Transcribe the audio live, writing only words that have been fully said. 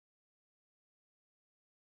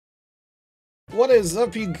What is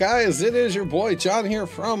up, you guys? It is your boy John here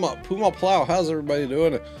from PumaPlow. How's everybody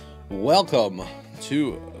doing? Welcome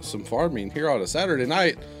to some farming here on a Saturday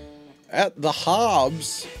night at the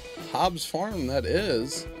HOBBS farm. That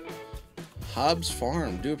is HOBBS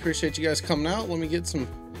farm. Do appreciate you guys coming out. Let me get some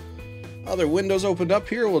other windows opened up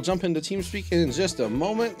here. We'll jump into TeamSpeak in just a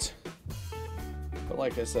moment. But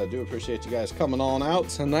like I said, do appreciate you guys coming on out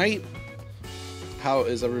tonight. How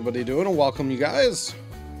is everybody doing? And welcome, you guys.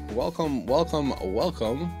 Welcome, welcome,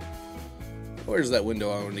 welcome. Where's that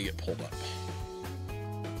window I want to get pulled up?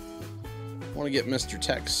 I want to get Mr.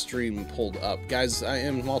 Tech's stream pulled up. Guys, I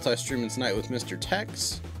am multi-streaming tonight with Mr.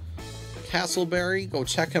 Tech's Castleberry. Go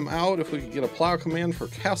check him out. If we could get a plow command for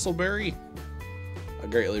Castleberry, I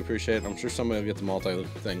greatly appreciate it. I'm sure somebody will get the multi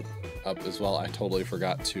thing up as well. I totally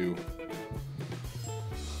forgot to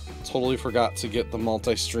get the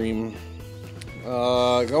multi-stream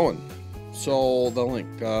going. So the link,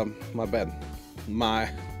 my bad.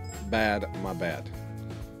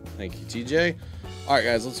 Thank you, TJ. All right,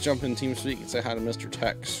 guys, let's jump in TeamSpeak and say hi to Mr.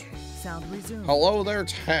 Tex. Sound resumed. Hello there,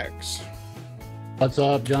 Tex. What's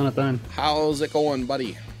up, Jonathan? How's it going,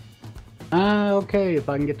 buddy? Okay, if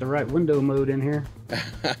I can get the right window mode in here.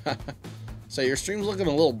 So your stream's looking a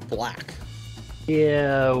little black.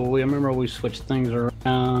 Yeah, remember we switched things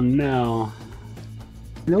around now.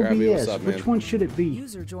 No Grabby, BS. what's up, Which man? one should it be?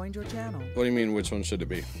 User joined your channel. What do you mean, which one should it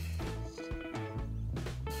be?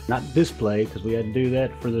 Not display, because we had to do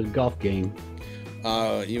that for the golf game.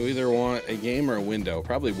 You either want a game or a window.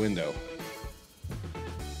 Probably window.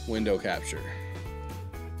 Window capture.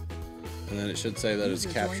 And then it should say that it's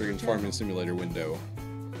capturing Farming Simulator window.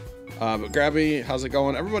 But Grabby, how's it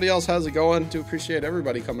going? Everybody else, how's it going? Do appreciate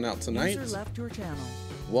everybody coming out tonight. User left your channel.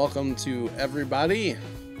 Welcome to everybody.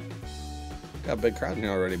 Got a big crowd in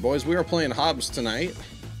here already. Boys, we are playing HOBBS tonight.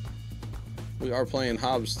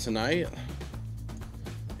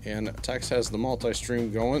 And Tex has the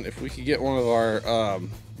multi-stream going. If we could get one of our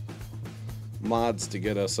mods to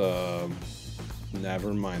get us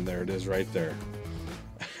never mind, there it is right there.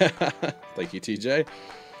 Thank you, TJ.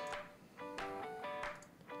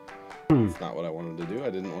 It's not what I wanted to do.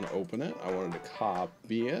 I didn't want to open it. I wanted to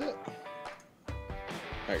copy it.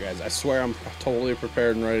 Alright, guys, I swear I'm totally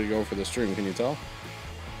prepared and ready to go for the stream. Can you tell?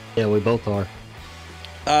 Yeah, we both are.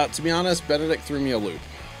 To be honest, Benedict threw me a loop.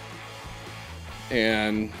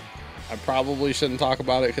 And I probably shouldn't talk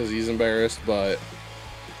about it because he's embarrassed, but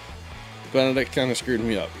Benedict kind of screwed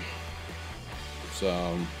me up.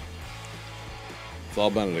 So, it's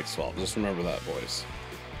all Benedict's fault. Just remember that, boys.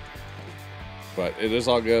 But it is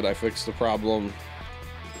all good. I fixed the problem.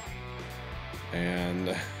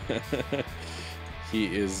 And he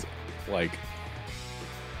is, like,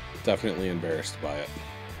 definitely embarrassed by it.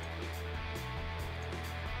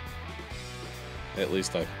 At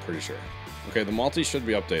least I'm pretty sure. Okay, the multi should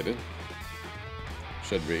be updated.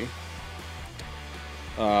 Should be.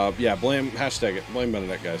 Yeah, hashtag it. Blame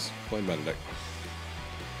Benedict, guys. Blame Benedict.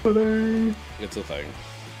 It's a thing.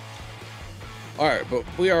 Alright, but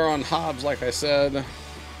we are on HOBBS, like I said.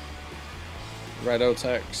 Righto,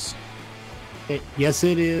 Tex. Yes,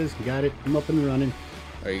 it is. Got it. I'm up and running.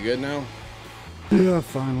 Are you good now? Yeah,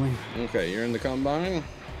 finally. Okay, you're in the combine.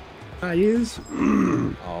 I is.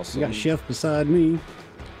 Awesome. Got Chef beside me.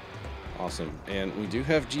 Awesome. And we do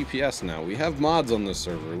have GPS now. We have mods on this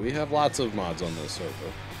server. We have lots of mods on this server.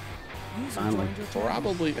 User Finally. joined your channel.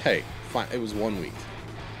 Probably, hey, fine. It was 1 week.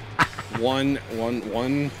 one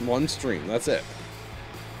stream. That's it.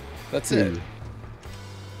 That's it.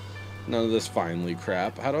 None of this finally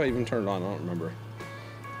crap. How do I even turn it on? I don't remember.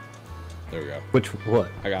 There we go. What?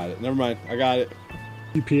 I got it. Never mind. I got it.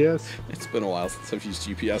 GPS? It's been a while since I've used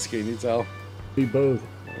GPS. Can you tell? We both.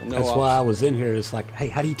 No That's why I was in here. It's like, hey,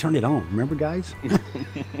 how do you turn it on? Remember, guys?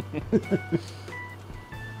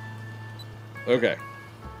 Okay.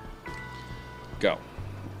 Go.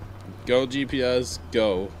 Go GPS.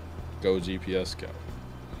 Go. Go GPS. Go.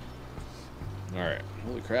 Alright.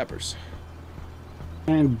 Holy crappers.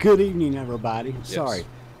 And good evening, everybody. Yes. Sorry.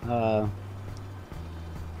 A Dwayne.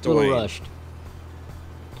 little rushed.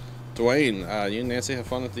 Dwayne, you and Nancy have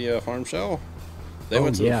fun at the farm show? They Oh,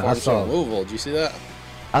 went to yeah, the farm I show saw in it. Louisville. Did you see that?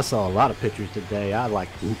 I saw a lot of pictures today. I like.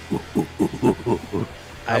 I wish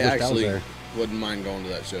I was actually there. wouldn't mind going to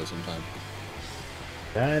that show sometime.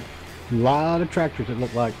 That lot of tractors. It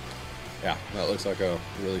looked like. Yeah, that looks like a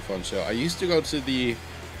really fun show. I used to go to the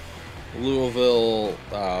Louisville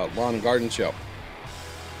Lawn and Garden Show.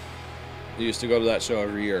 I used to go to that show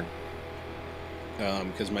every year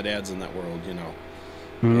because my dad's in that world, you know.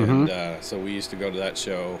 And so we used to go to that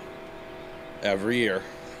show every year.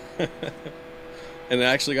 And it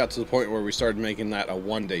actually got to the point where we started making that a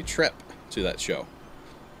one-day trip to that show.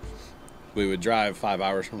 We would drive 5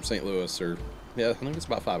 hours from St. Louis, or yeah, I think it's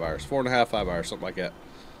about 5 hours, 4.5, 5 hours, something like that.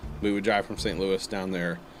 We would drive from St. Louis down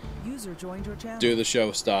there, User joined your channel. do the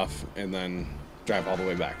show stuff, and then drive all the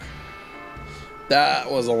way back. That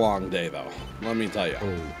was a long day, though. Let me tell you.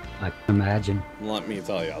 Oh, I can imagine. Let me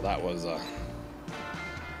tell you, that was a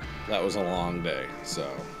long day. So,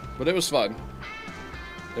 but it was fun.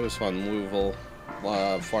 It was fun. Louisville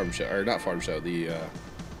farm show, or not farm show, the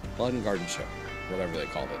Blood and Garden show, whatever they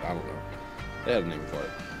called it. I don't know. They had a name for it.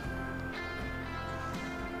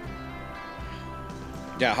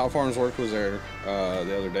 Yeah, How Farms Work was there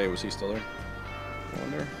the other day. Was he still there? I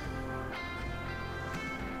wonder.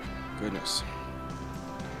 Goodness.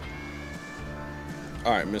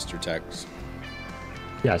 All right, Mr. Tex.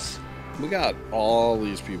 Yes. We got all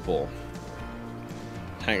these people.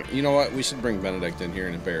 You know what? We should bring Benedict in here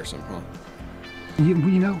and embarrass him, huh? You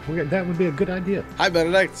know, that would be a good idea. Hi,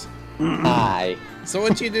 Benedict. Hi. So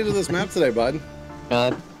what'd you do to this map today, bud?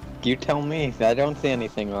 You tell me. I don't see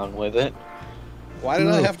anything wrong with it. Why did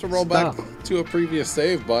I No, have to roll stop. back to a previous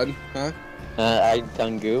save, bud? Huh? I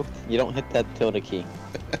done goof. You don't hit that tilde key.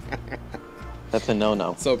 That's a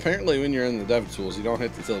no-no. So apparently when you're in the dev tools, you don't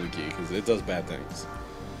hit the tilde key because it does bad things.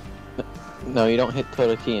 No, you don't hit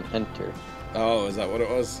tilde key and enter. Oh, is that what it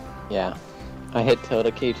was? Yeah. I hit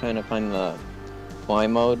tilde key trying to find the fly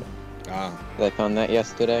mode. Ah, I found that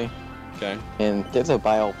yesterday. okay. And there's a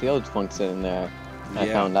biofields function in there. I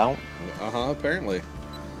Yeah. found out. Uh-huh, apparently.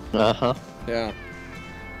 Uh-huh. Yeah.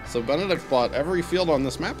 So Benedict bought every field on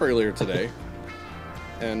this map earlier today.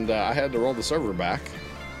 And I had to roll the server back.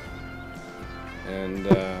 And,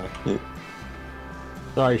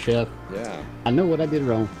 Sorry, Chef. yeah. I know what I did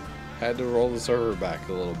wrong. Had to roll the server back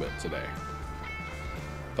a little bit today.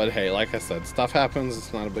 But hey, like I said, stuff happens.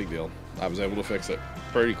 It's not a big deal. I was able to fix it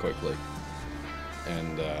pretty quickly.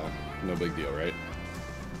 And no big deal, right?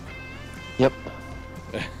 Yep.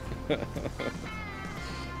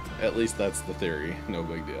 At least that's the theory. No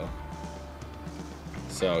big deal.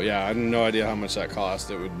 So yeah, I had no idea how much that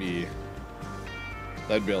cost. It would be...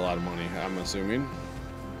 That'd be a lot of money, I'm assuming.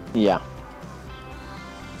 Yeah.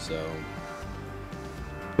 So...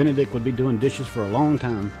 Benedict would be doing dishes for a long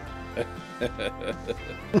time.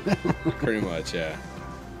 Pretty much, yeah.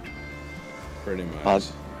 Pretty much.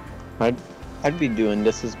 I'd be doing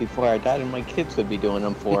dishes before I died, and my kids would be doing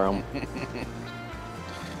them for them.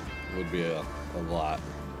 Would be a lot.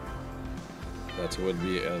 That would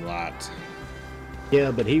be a lot. Yeah,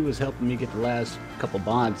 but he was helping me get the last couple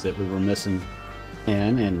bonds that we were missing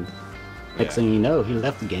in, and next Yeah. thing you know, he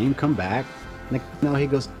left the game, come back. Next thing you know, he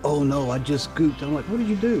goes, "Oh no, I just scooped." I'm like, "What did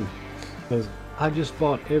you do?" He goes, "I just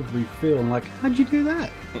bought every field." I'm like, "How'd you do that?"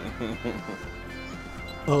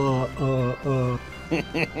 I'm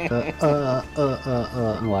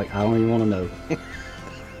like, "I don't even want to know."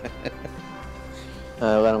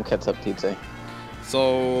 Let them catch up, TJ.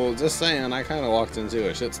 So, just saying, I kind of walked into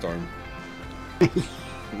a shitstorm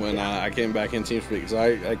when I came back in TeamSpeak. So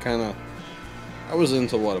I was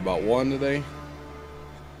into what, about 1 today?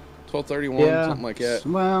 12:31, something like that.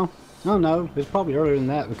 Well, I don't know. It's probably earlier than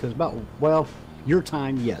that because well, your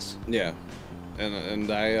time, yes. Yeah, and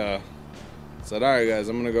I said, all right, guys,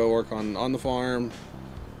 I'm gonna go work on the farm,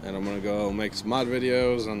 and I'm gonna go make some mod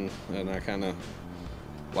videos, and I kind of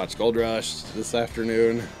watched Gold Rush this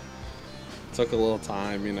afternoon. Took a little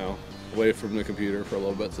time, you know, away from the computer for a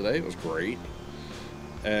little bit today. It was great,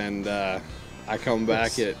 and I come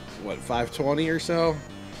back at what, 5:20 or so,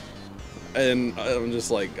 and I'm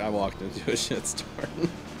just like, I walked into a shitstorm.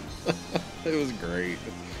 It was great.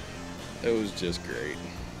 It was just great.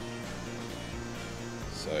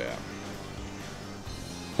 So yeah.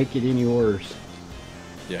 Make it any worse.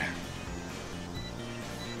 Yeah.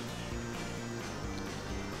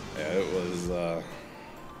 Yeah, it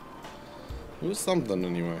was something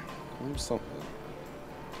anyway. It was something.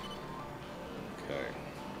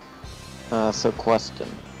 Okay. So question.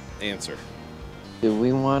 Answer. Do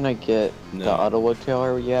we want to get No. the auto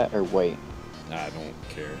trailer yet, or wait? I don't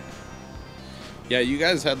care. Yeah, you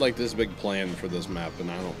guys had like this big plan for this map,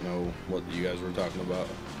 and I don't know what you guys were talking about.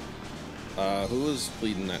 Who was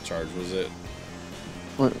leading that charge? Was it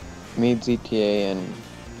Me, GTA, and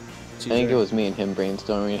I think it was me and him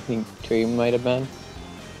brainstorming. I think Tree might have been.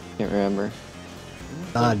 Can't remember.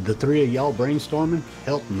 The three of y'all brainstorming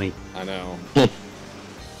helped me. I know.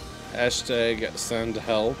 Hashtag send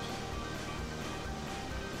help.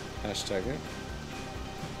 Hashtag it.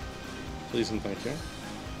 Please and thank you.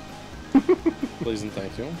 Please and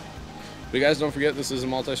thank you. But you guys don't forget, this is a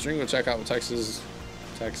multi-stream. Go check out Texas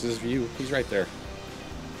view. He's right there.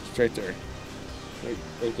 He's right there.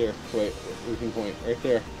 Right there. Wait, we can point. Right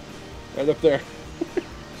there. Right up there.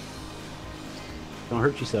 Don't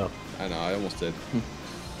hurt yourself. I know, I almost did.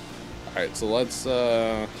 Alright, so let's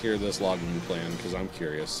hear this logging plan, because I'm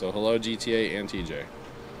curious. So, hello, GTA and TJ.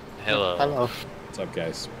 Hello. Hello. What's up,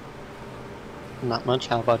 guys? Not much.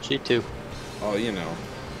 How about you two? Oh, you know.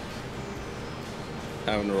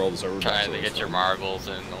 Having to roll the server. Trying to get your marbles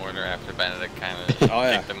in order after Benedict kind of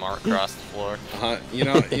kicked them across the floor. You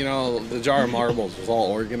know, the jar of marbles was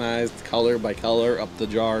all organized, color by color, up the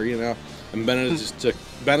jar, you know. And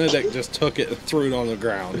Benedict just took it and threw it on the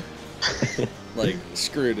ground. Like,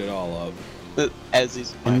 screwed it all up. As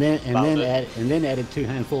he's And then added 2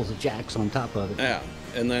 handfuls of jacks on top of it. Yeah.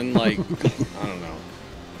 And then, like, I don't know.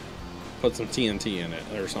 Put some TNT in it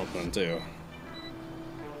or something, too.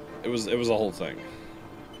 It was a whole thing.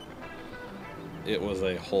 It was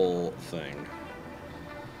a whole thing.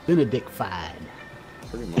 Benedict-fied.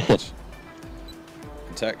 Pretty much.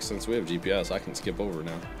 Tech, since we have GPS, I can skip over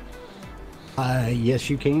now. Yes,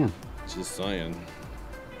 you can. Just saying.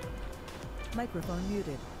 Microphone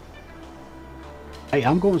muted. Hey,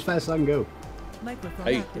 I'm going as fast as I can go. Microphone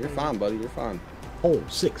Hey, activated. you're fine, buddy. You're fine. Oh,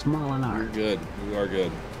 6 mile an hour. You're good. You are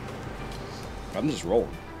good. I'm just rolling.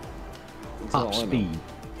 That's all Top I know. speed.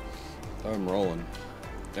 I'm rolling.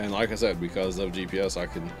 And like I said, because of GPS, I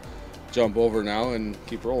can jump over now and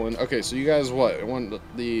keep rolling. Okay, so you guys, what? Want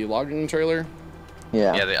the logging trailer?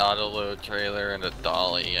 Yeah. Yeah, the auto load trailer and a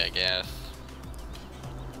dolly, I guess.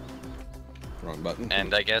 Wrong button.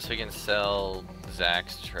 And I guess we can sell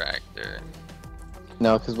Zach's tractor.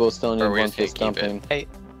 No, because we'll still need Or we one just for can't keep it. stumping. Hey,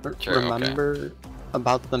 Sure, okay. remember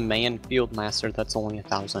about the man field master? That's only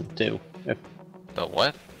 1,000 too. If The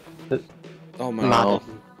what? Oh my not god.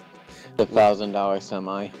 The $1,000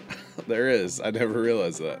 semi. There is. I never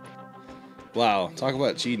realized that. Wow. Talk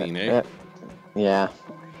about cheating, eh? Yeah.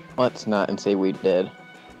 Let's not say we did.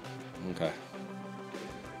 Okay.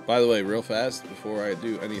 By the way, real fast, before I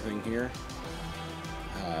do anything here,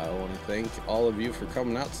 I want to thank all of you for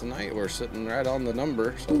coming out tonight. We're sitting right on the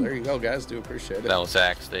number, so there you go, guys. Do appreciate it. That was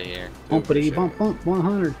Zach's day here. Do Bumpity appreciate bump it. bump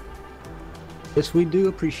 100. Yes, we do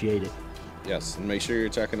appreciate it. Yes, and make sure you're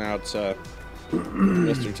checking out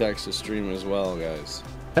Mr. Texas stream as well, guys.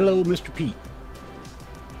 Hello, Mr. Pete.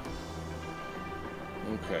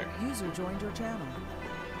 Okay. User joined your channel.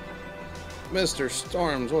 Mr.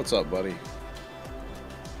 Storms, what's up, buddy?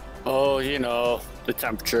 Oh, you know, the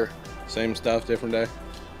temperature. Same stuff, different day?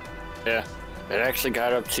 Yeah. It actually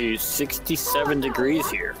got up to 67 degrees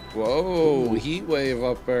here. Whoa, heat wave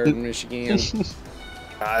up there in Michigan.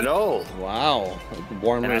 I know. Wow.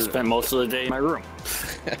 Warmer. And I spent most of the day in my room.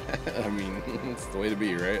 I mean, it's the way to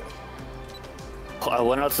be, right? I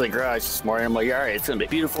went out to the garage this morning. I'm like, all right, it's going to be a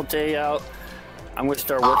beautiful day out. I'm going to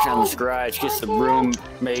start working on this garage, get some room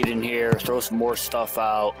made in here, throw some more stuff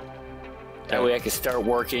out. That way I can start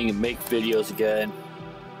working and make videos again.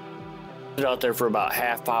 Sit out there for about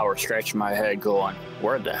half hour scratching my head going,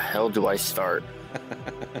 where the hell do I start?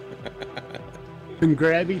 And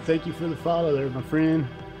Grabby, thank you for the follow there, my friend.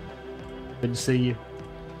 Good to see you.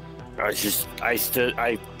 I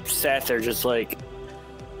sat there just like,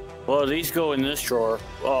 well, these go in this drawer.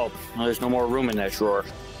 Oh, well, there's no more room in that drawer.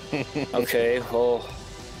 Okay, well,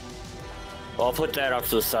 I'll put that off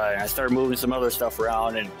to the side. I started moving some other stuff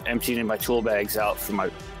around and emptying my tool bags out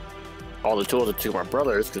for all the tools to my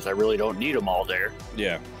brothers because I really don't need them all there.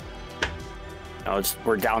 Yeah. Now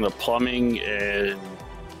we're down to plumbing and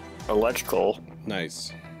electrical.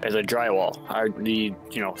 Nice. As a drywall. I need,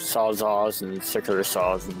 sawzalls and circular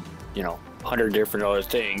saws and, 100 different other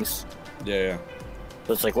things. Yeah.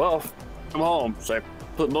 So it's like, well, I'm home. So I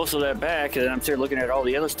put most of that back and then I'm sitting looking at all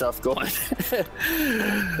the other stuff going,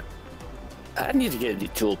 I need to get a new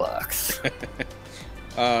toolbox.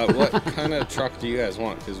 What kind of truck do you guys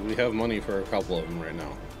want? Because we have money for a couple of them right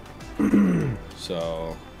now.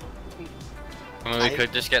 So. We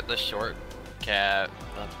could just get the short cab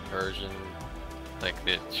version, like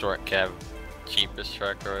the short cab cheapest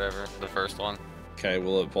truck or whatever, the first one. Okay,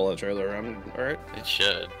 will it pull that trailer around? All right. It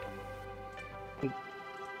should.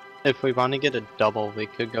 if we want to get a double, we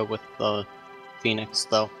could go with the Phoenix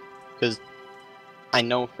though, because I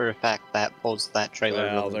know for a fact that pulls that trailer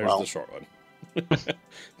Well, really there's well. the short one.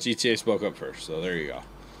 GTA spoke up first, so there you go.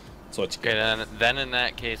 That's what you Okay, get. then in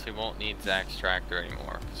that case, we won't need Zach's tractor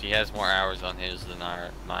anymore, because he has more hours on his than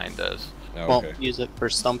mine does. Oh, Well, okay. use it for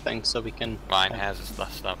stumping so we can. Mine has a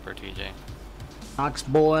stumper, TJ. Ox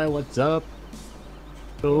boy, what's up?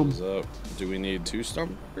 Boom. What's up? Do we need 2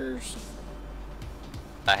 stumpers?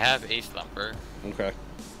 I have a stumper. Okay.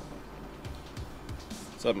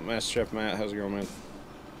 What's up, Master Chef Matt? How's it going, man?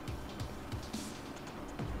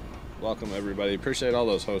 Welcome, everybody. Appreciate all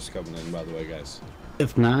those hosts coming in, by the way, guys.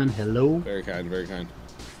 F9, hello. Very kind, very kind.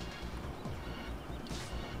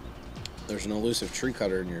 There's an elusive tree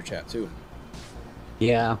cutter in your chat too.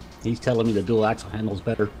 Yeah, he's telling me the dual axle handle's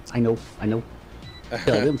better. I know.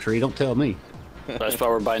 Tell them, Tree, don't tell me. That's why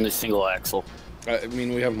we're buying the single axle. I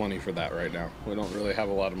mean, we have money for that right now. We don't really have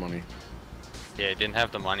a lot of money. Yeah, I didn't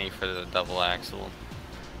have the money for the double axle.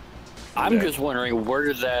 I'm just wondering, where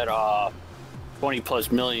did that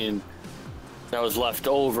 20+ million that was left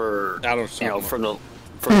over, from the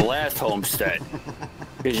last homestead?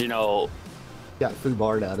 Because Got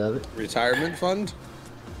foobarred out of it. Retirement fund?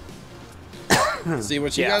 See,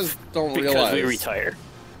 what you Yeah, guys don't because realize. we retire.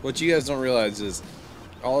 What you guys don't realize is,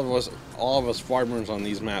 all of us farmers on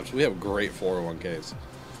these maps, we have great 401ks.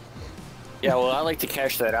 Yeah, well, I like to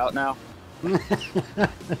cash that out now.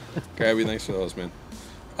 Krabby, thanks for those, man.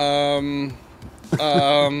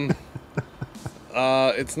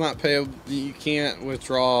 It's not payable. You can't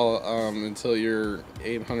withdraw until you're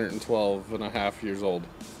 812 and a half years old.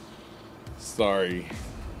 Sorry.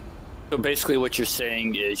 So basically, what you're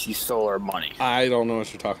saying is you stole our money. I don't know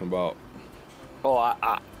what you're talking about. Oh,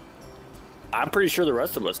 I'm pretty sure the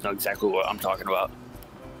rest of us know exactly what I'm talking about.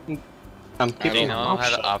 Do you know how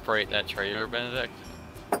to operate that trailer, Benedict?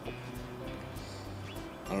 I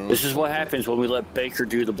don't know. This is what happens when we let Baker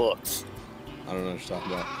do the books. I don't know what you're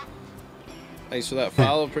talking about. Thanks for that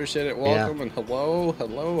follow. Appreciate it. Welcome and hello.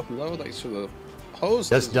 Thanks for the host.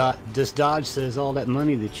 This Dodge says all that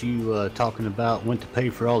money that you talking about went to pay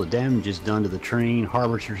for all the damages done to the train,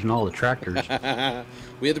 harvesters, and all the tractors.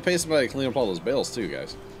 We had to pay somebody to clean up all those bales too,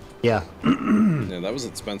 guys. Yeah. Yeah, that was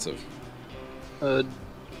expensive.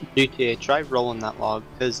 GTA, try rolling that log,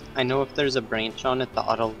 because I know if there's a branch on it, the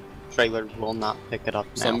auto trailer will not pick it up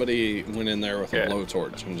now. Somebody went in there with a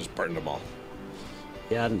blowtorch and just burned them all.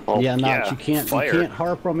 Yeah, Oh, yeah, yeah, you can't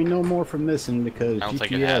harp on me no more from missing because I don't GPS,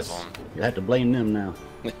 think it has one. you have to blame them now.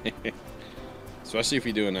 Especially if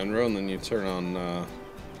you do an end row and then you turn on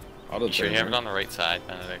auto. You sure you have it on the right side,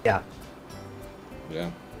 Benedict? Yeah.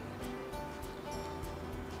 Yeah.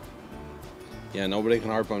 Yeah, nobody can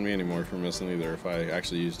harp on me anymore for missing either if I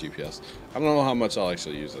actually use GPS. I don't know how much I'll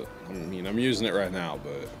actually use it. I mean, I'm using it right now,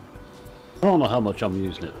 but... I don't know how much I'm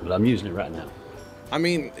using it, but I'm using it right now. I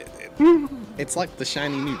mean, it's like the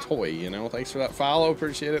shiny new toy, you know? Thanks for that follow.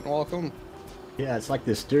 Appreciate it and welcome. Yeah, it's like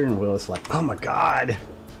this steering wheel. It's like, oh my god.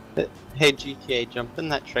 Hey GTA, jump in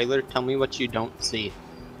that trailer, tell me what you don't see.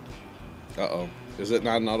 Uh-oh. Is it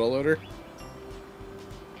not an autoloader?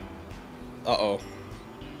 Uh-oh.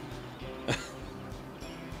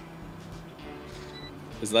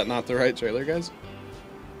 Is that not the right trailer, guys?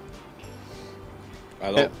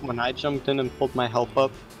 I don't... When I jumped in and pulled my help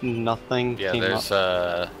up, nothing came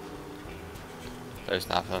up. There's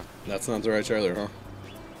nothing. That's not the right trailer, huh?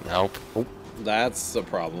 Nope. That's a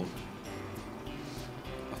problem.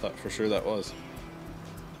 I thought for sure that was.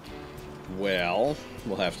 Well,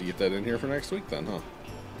 we'll have to get that in here for next week then, huh?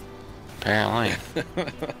 Apparently.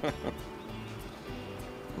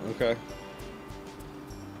 Okay.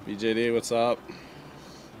 BJD, what's up?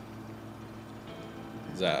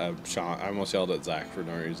 Sean, I almost yelled at Zach for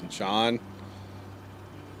no reason. Sean?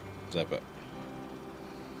 Zip it.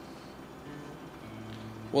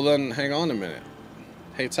 Well then, hang on a minute.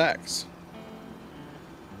 Hey, Tex.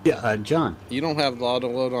 Yeah, John. You don't have the auto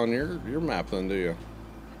load on your map then, do you?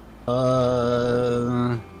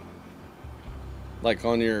 Like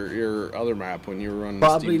on your other map when you were running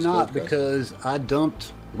Probably Stevie's not, podcast. because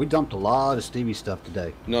we dumped a lot of Stevie stuff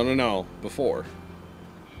today. No, before.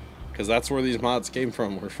 Because that's where these mods came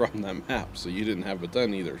from, were from that map, so you didn't have it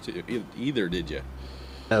done either, did you?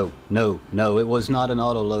 No, it was not an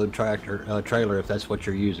auto load trailer if that's what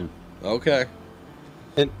you're using. Okay.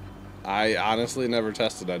 And I honestly never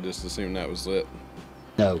tested, I just assumed that was it.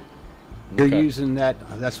 No. You're Okay. using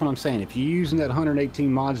that's what I'm saying. If you're using that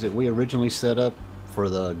 118 mods that we originally set up for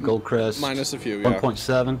the Goldcrest Minus a few, yeah.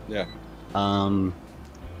 1.7, Yeah.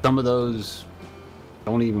 some of those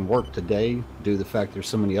don't even work today due to the fact there's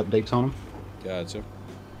so many updates on them. Gotcha.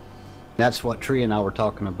 That's what Tree and I were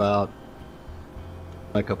talking about.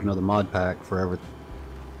 Make up another mod pack for every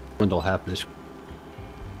dwindle half this.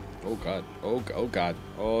 Oh god. Oh god.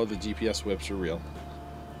 Oh, the GPS whips are real.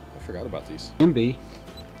 I forgot about these. MB.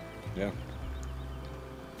 Yeah.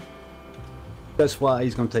 That's why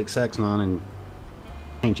he's going to take Saxon and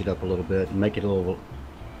change it up a little bit and make it a little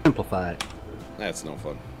simplified. That's no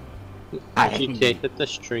fun. GTA, hit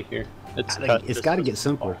this tree here. It's got to get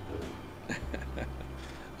simpler.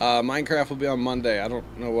 Minecraft will be on Monday. I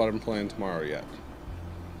don't know what I'm playing tomorrow yet.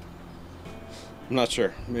 I'm not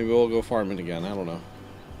sure. Maybe we'll go farming again. I don't know.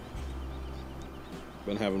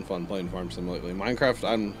 Been having fun playing Farm Sim lately. Minecraft,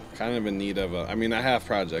 I'm kind of in need of a... I mean, I have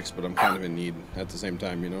projects, but I'm kind of in need at the same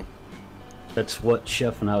time, you know? That's what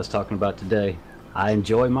Chef and I was talking about today. I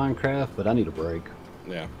enjoy Minecraft, but I need a break.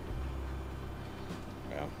 Yeah.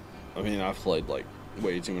 Yeah. I mean, I've played, like,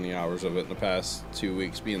 way too many hours of it in the past 2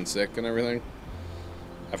 weeks being sick and everything.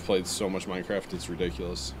 I've played so much Minecraft, it's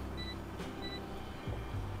ridiculous.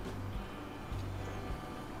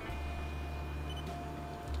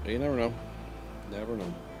 But you never know. Never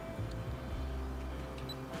know.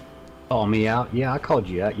 Call me out? Yeah, I called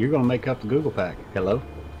you out. You're going to make up the Google Pack. Hello?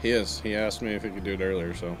 He is. He asked me if he could do it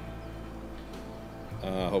earlier, so...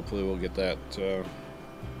 hopefully we'll get that,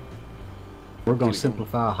 We're going to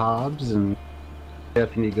simplify Hobbs, and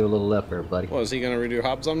Jeff, you need to go a little left there, buddy. Well, is he going to redo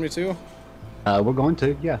Hobbs on me, too? We're going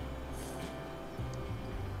to, yeah.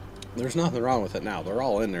 There's nothing wrong with it now. They're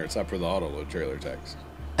all in there except for the auto-load trailer text.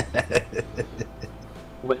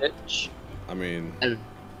 Which I mean... I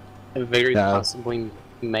very possibly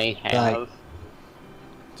may have.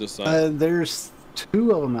 Just there's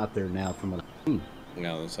 2 of them out there now from what I've seen.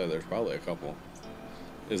 Yeah, let's say there's probably a couple.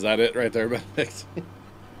 Is that it right there, Benedict?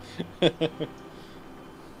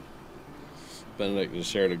 Benedict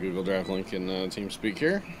just shared a Google Drive link in TeamSpeak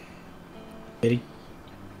here. Did he?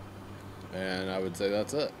 And I would say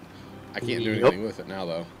that's it. I can't do anything with it now,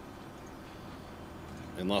 though.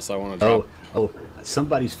 Unless I want to drop... Oh,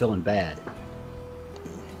 somebody's feeling bad.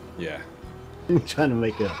 Yeah. Trying to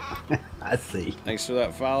make up. I see. Thanks for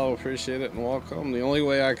that follow. Appreciate it and welcome. The only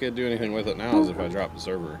way I could do anything with it now is if I drop the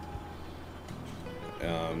server.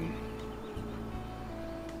 I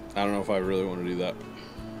don't know if I really want to do that.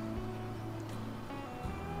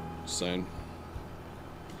 Just saying.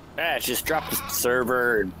 Yeah, just drop the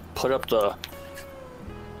server and put up the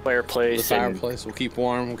fireplace. The fireplace. We'll keep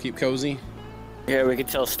warm. We'll keep cozy. Yeah, we could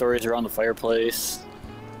tell stories around the fireplace.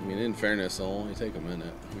 I mean, in fairness, it'll only take a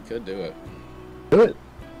minute. We could do it. Do it.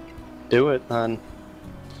 Do it, then.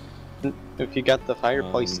 If you got the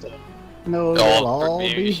fireplace stuff. No, they'll all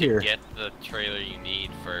maybe be you should here. get the trailer you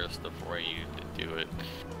need first before you do it.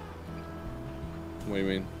 What do you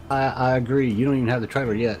mean? I agree. You don't even have the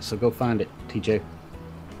trailer yet, so go find it, TJ.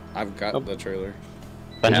 I've got the trailer.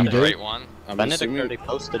 Have you the do? right one? I'm Benedict assuming... already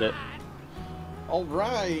posted it. All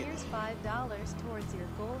right. Here's $5 towards your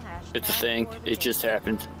full hashtag. It's a thing. for the It just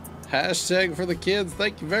happened. Hashtag for the kids.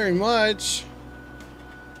 Thank you very much.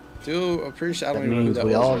 Do appreciate. I don't That even know who means that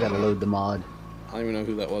we was. all right got to now. load the mod. I don't even know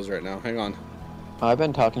who that was right now. Hang on. I've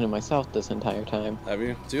been talking to myself this entire time. Have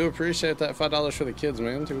you? Do appreciate that $5 for the kids,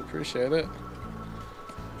 man. Do appreciate it.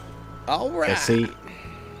 All right. Yeah, see,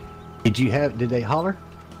 did they holler?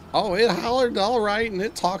 Oh, it hollered all right, and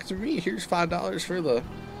it talked to me. Here's $5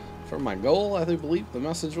 for my goal. I believe the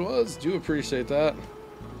message was. Do appreciate that.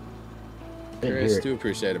 Didn't Chris, hear it. do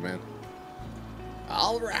appreciate it, man.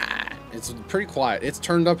 All right. It's pretty quiet. It's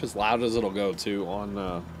turned up as loud as it'll go too on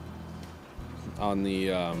the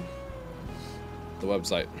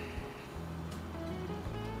website.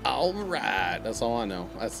 All right. That's all I know.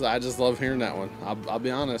 I just love hearing that one. I'll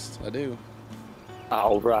be honest. I do.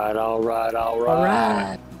 All right. All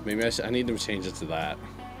right. Maybe I need to change it to that.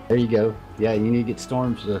 There you go. Yeah, you need to get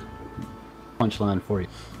Storm's punchline for you.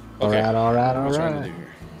 Okay. All right. What am I trying to do here?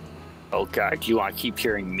 Oh, God. Do you want to keep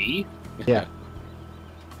hearing me? Yeah,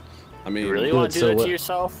 I mean, You really do want it to do so that well. to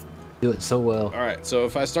yourself? do it so well. all right. So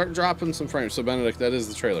if I start dropping some frames, so Benedict, that is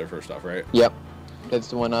the trailer first off, right? Yep. That's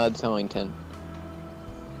the one on Sellington.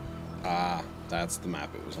 Ah, that's the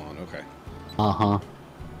map it was on. Okay. Uh-huh. All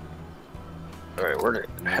right, where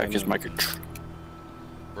the heck is my control?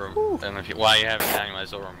 And while you have time, you might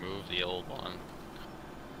as well remove the old one.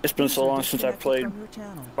 It's been so long since I've played From your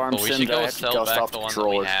channel. Farm But we Sim should that I go have to sell dust back off the the one that we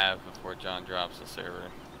controllers. have before John drops the server.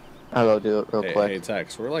 I'll go do it real Hey, quick. hey,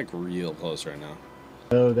 Tex, we're like real close right now.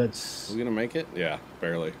 Oh, that's Are we gonna make it? Yeah,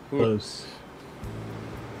 barely. Ooh. close.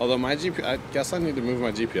 Although my GPS, I guess I need to move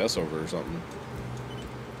my GPS over or something.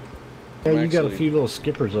 Yeah, I'm you got a actually- few little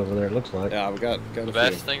skippers over there, it looks like. Yeah, I've got The a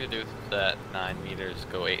best few. thing to do with that 9 meters,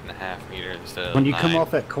 go 8.5 meters instead of When you 9. come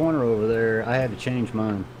off that corner over there, I had to change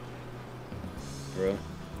mine. Really?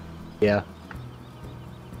 Yeah.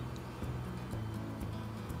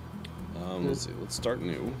 Let's see. Let's start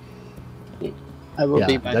new. I will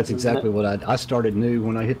be Yeah, back that's in a exactly minute. what I started new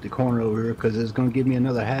when I hit the corner over here because it's going to give me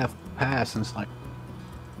another half pass, and it's like,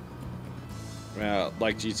 Yeah,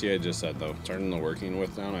 like GTA just said though, turning the working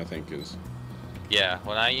width down, I think is. Yeah,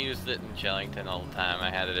 when I used it in Shellington all the time, I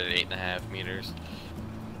had it at 8.5 meters.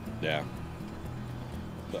 Yeah.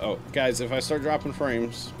 Oh, guys, if I start dropping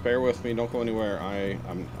frames, bear with me. Don't go anywhere.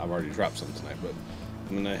 I've already dropped some tonight, but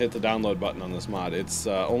I'm gonna hit the download button on this mod. It's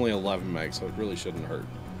only 11 meg, so it really shouldn't hurt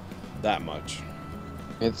that much.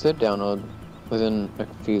 It said download within a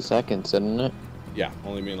few seconds, didn't it? Yeah,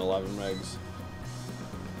 only being 11 megs.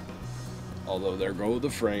 Although there go the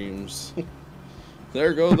frames.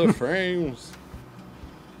 There go the frames.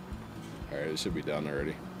 Alright, it should be done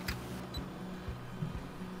already.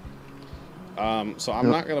 So I'm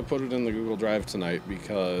not gonna put it in the Google Drive tonight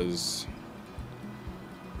because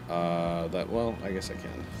well, I guess I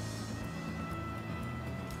can.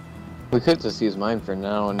 We could just use mine for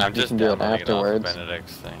now, and I'm you just can do it downloading it off of afterwards.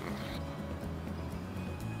 Benedict's thing.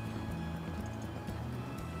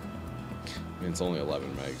 I mean, it's only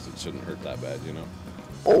 11 megs. It shouldn't hurt that bad, you know.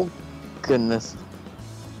 Oh, goodness.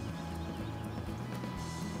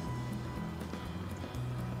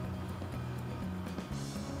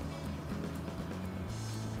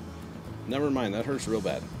 Never mind, that hurts real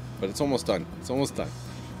bad. But it's almost done. It's almost done.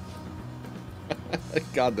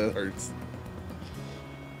 God, that hurts.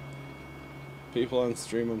 People on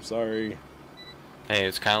stream, I'm sorry. Hey,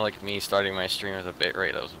 it's kind of like me starting my stream with a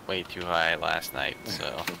bitrate that was way too high last night,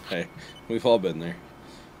 so... Hey, we've all been there.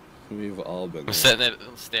 We've all been I'm there. sitting there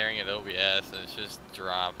staring at OBS and it's just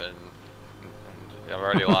dropping. I've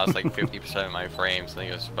already lost like 50% of my frames. I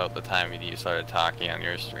think it was about the time you started talking on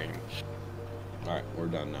your stream. Alright, we're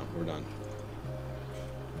done now. We're done.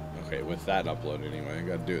 Okay, with that upload anyway, I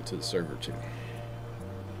gotta do it to the server too.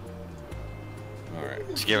 Alright.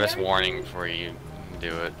 Just give us warning before you do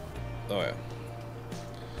it. Oh yeah.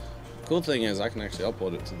 Cool thing is I can actually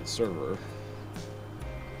upload it to the server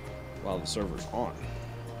while the server's on.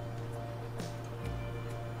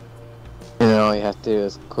 And then all you have to do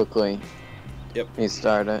is quickly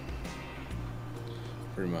restart it.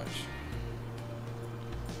 Pretty much.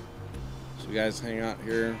 So you guys hang out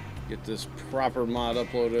here, get this proper mod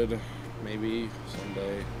uploaded, maybe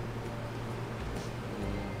someday.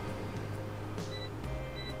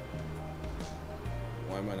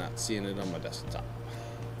 Why am I not seeing it on my desktop?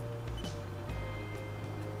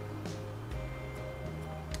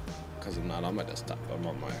 Because I'm not on my desktop, I'm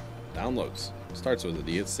on my downloads. Starts with a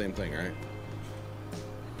D, it's the same thing, right?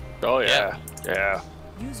 Oh yeah, yeah.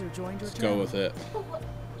 User joined your Let's go with it.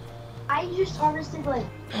 I just harvested like.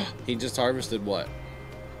 He just harvested what?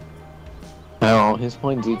 Oh, he's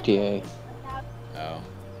playing GTA. Oh.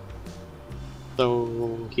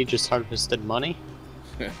 So he just harvested money?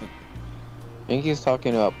 I think he's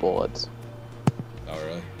talking about bullets. Oh,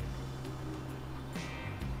 really?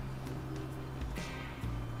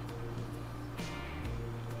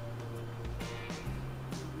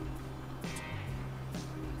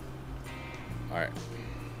 Alright.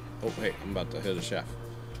 Oh, hey, I'm about to hit a chef.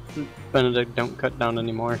 Benedict, don't cut down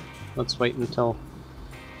anymore. Let's wait until...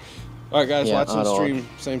 Alright, guys, Yeah, watching the auto stream,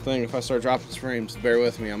 same thing. If I start dropping frames, bear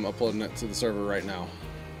with me. I'm uploading it to the server right now.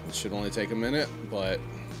 It should only take a minute, but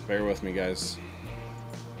bear with me, guys.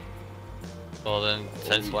 Well then,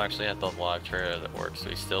 since we'll actually have the log trailer that works,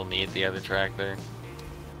 we still need the other tractor?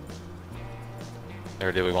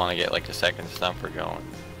 Or do we want to get like the second stumper going?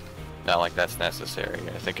 Not like that's necessary.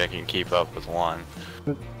 I think I can keep up with one.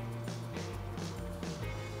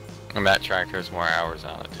 And that tractor has more hours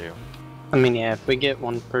on it too. I mean, yeah, if we get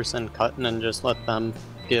one person cutting and just let them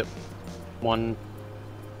get one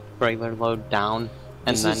trailer load down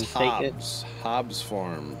and This then is take it. HOBBS. HOBBS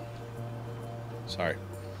Farm. Sorry.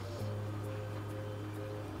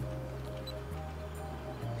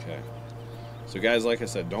 Okay. So guys, like I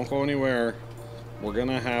said, don't go anywhere. We're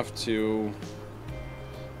gonna have to...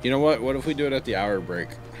 You know what? What if we do it at the hour break?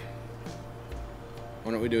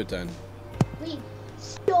 Why don't we do it then? Wait,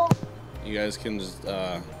 still. You guys can just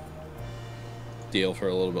deal for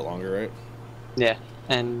a little bit longer, right? Yeah,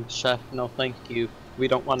 and Chef, no thank you. We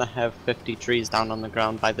don't want to have 50 trees down on the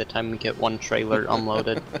ground by the time we get one trailer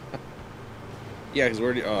unloaded. Yeah, because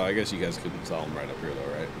we're... Oh, I guess you guys couldn't sell them right up here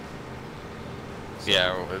though, right? So,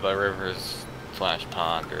 Yeah, the river's slash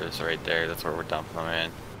pond is right there. That's where we're dumping them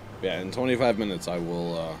in. yeah, in 25 minutes I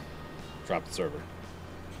will drop the server.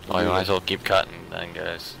 Well, you might as well keep cutting then,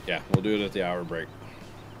 guys. Yeah, we'll do it at the hour break.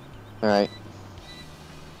 Alright.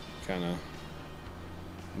 Kind of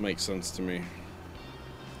makes sense to me.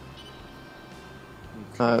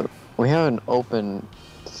 We have an open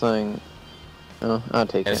thing. Oh, I'll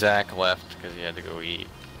take And it. Zach left because he had to go eat.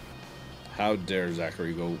 How dare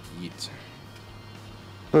Zachary go eat?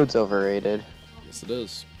 Food's overrated. Yes, it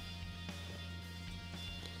is.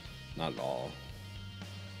 Not at all.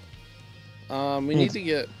 We need to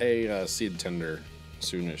get a seed tender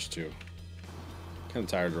soonish too. Kind of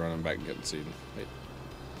tired of running back and getting seed.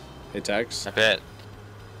 Hey, Tex. I bet.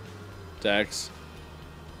 Tex.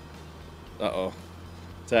 Uh-oh.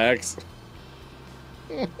 Tex.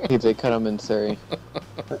 They cut him in Surrey.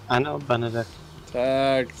 I know, Benedict.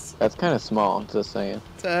 Tax. That's kind of small, just saying.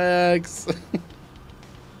 Tax.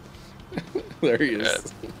 There he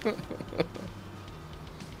is.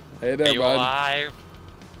 Hey there, Are you bud. alive?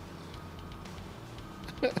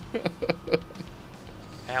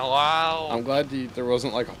 Hello? I'm glad there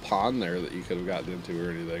wasn't like a pond there that you could have gotten into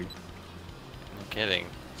or anything. I'm kidding.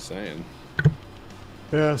 Saying.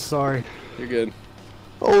 Yeah, sorry. You're good.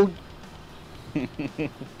 Oh.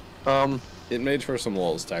 It made for some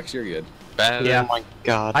lulls, Tax. You're good. Benedict, Yeah. Oh my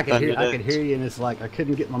god. I could Benedict. hear you, and it's like I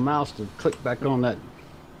couldn't get my mouse to click back on that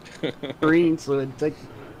screen so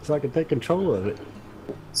I could take control of it.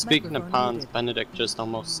 Speaking of Microphone ponds, muted. Benedict just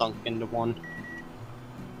almost sunk into one.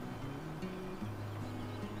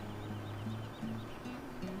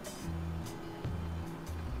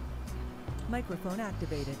 Microphone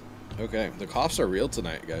activated. Okay, the coughs are real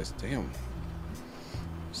tonight, guys. Damn.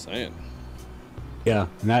 Saying. Yeah,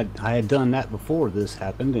 and I had done that before this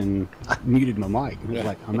happened, and I muted my mic. It was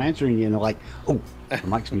like, I'm answering you, and they're like, oh,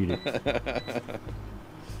 my mic's muted.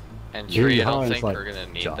 and Here Tree, you I don't are, it's think like, we're gonna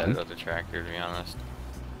need John. that other tractor, to be honest.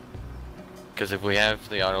 Because if we have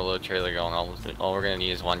the auto load trailer going, all we're gonna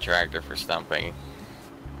need is one tractor for stumping.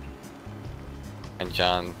 And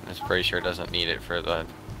John is pretty sure doesn't need it for the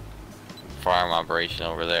farm operation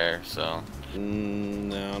over there, so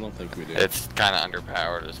No, I don't think we do. it's kind of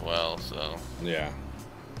underpowered as well. So Yeah.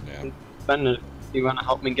 Yeah. Benedict, do you want to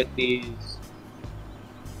help me get these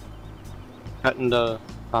cut into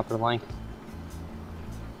proper length?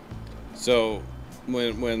 So,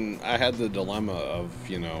 when I had the dilemma of,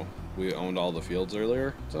 you know, we owned all the fields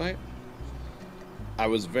earlier tonight, I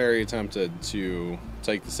was very tempted to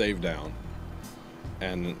take the save down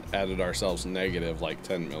and added ourselves negative like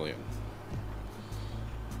 10 million.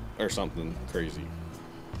 Or something crazy.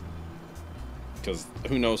 Because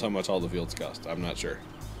who knows how much all the fields cost? I'm not sure.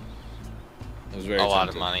 I was very a lot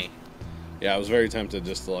of tempted. money. Yeah, I was very tempted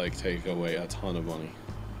just to like take away a ton of money.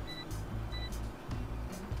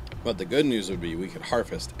 But the good news would be we could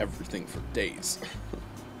harvest everything for days.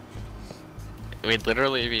 We'd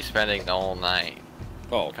literally be spending the whole night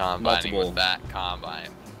Oh, combining multiple. with that combine.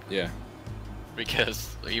 Yeah.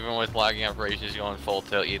 Because even with logging operations going full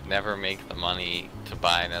tilt, you'd never make the money to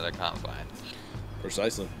buy another combine.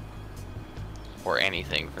 Precisely. Or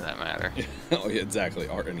anything for that matter. Oh, yeah, exactly.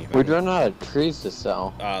 Or anything. We'd run out of trees to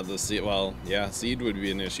sell. The seed. Well, yeah, seed would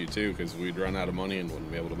be an issue too because we'd run out of money and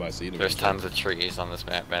wouldn't be able to buy seed. There's eventually. tons of trees on this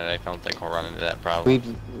map, and I don't think we'll run into that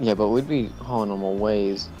problem. But we'd be hauling them a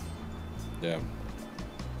ways. Yeah.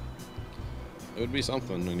 It would be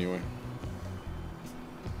something anyway.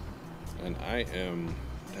 And I am.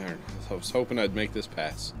 Darn. I was hoping I'd make this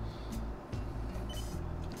pass.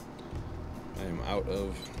 I am out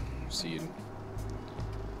of seed.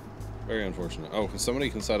 Very unfortunate. Oh, somebody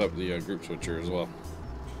can set up the group switcher as well.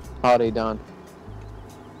 Howdy, Don.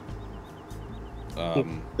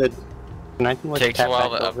 Um, Can I like Takes a tap while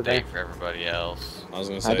back to over there? update for everybody else. I was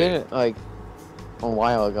gonna I say. did it like a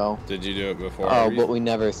while ago. Did you do it before? Oh, I but we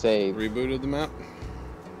never saved. rebooted the map?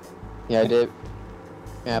 Yeah, I did.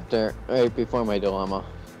 Right before my dilemma.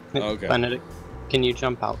 Okay. Benedict, can you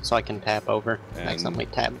jump out so I can tap over? And- Accidentally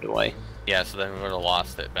tabbed away. Yeah, so then we would have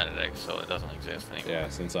lost it, Benedict, so it doesn't exist anymore. Yeah,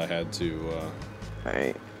 since I had to.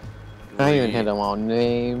 Alright. I even had them all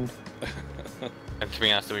named. And to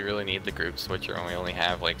be honest, do we really need the group switcher when we only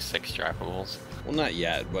have like 6 drappables? Well, not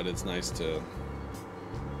yet, but it's nice to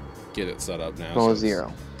get it set up now. Oh, so it's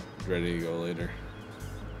 0. ready to go later.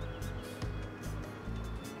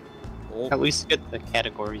 Oh, At least get the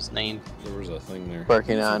categories named. there was a thing there.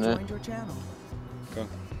 Working on it. Joined your channel. Okay.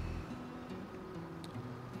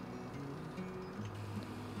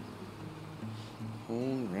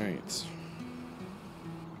 All right.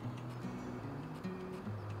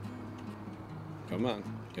 Come on.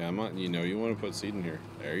 Come on. You know you want to put seed in here.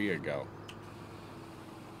 There you go.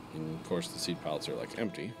 And of course the seed pallets are like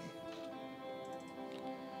empty.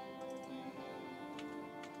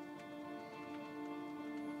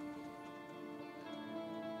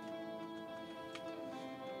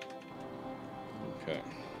 Okay.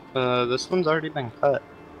 This one's already been cut.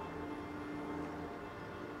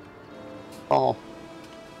 Oh,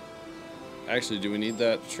 Actually, do we need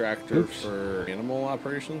that tractor Oops. for animal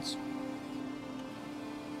operations?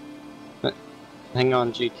 hang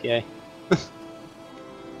on, GTA. So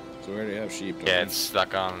we already have sheep. don't Yeah, we? it's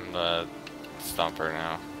stuck on the stumper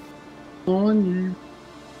now. On you.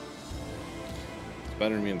 It's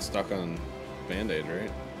better than being stuck on Band-Aid,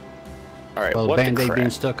 right? All right, Well, what the Band-Aid crap? being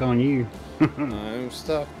stuck on you. I'm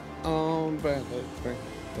stuck on Band-Aid.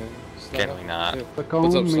 Can we not? Stuck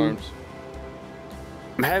What's on up, me. Storms?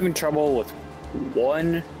 I'm having trouble with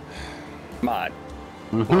one mod.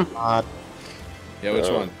 Mhm. God. Yeah, which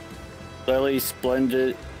one? Lily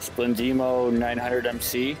Splendimo 900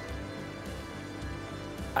 MC.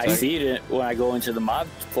 I see it when I go into the mod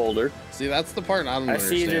folder. See, that's the part I don't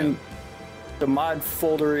understand. I see it in the mod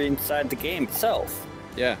folder inside the game itself.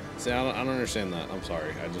 Yeah, see, I don't understand that. I'm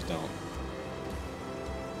sorry, I just don't.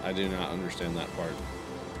 I do not understand that part.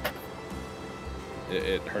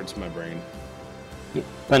 It hurts my brain.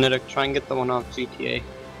 Benedict, try and get the one off GTA.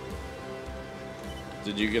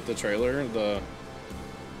 Did you get the trailer? The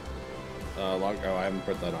log? Oh, I haven't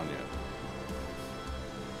put that on yet.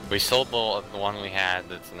 We sold the one we had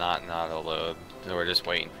that's not an auto load, so we're just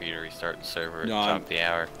waiting for you to restart the server at the top of the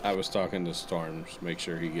hour. I was talking to Storms, make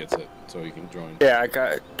sure he gets it so he can join. Yeah, I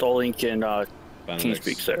got the link in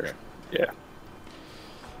TeamSpeak there. Okay. Yeah.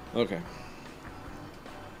 Okay.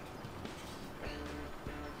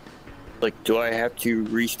 Like, do I have to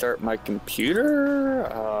restart my computer?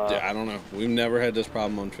 Yeah, I don't know. We've never had this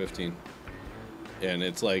problem on 15. And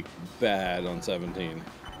it's like bad on 17.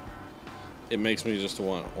 It makes me just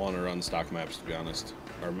want to run stock maps, to be honest.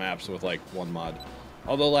 Or maps with like one mod.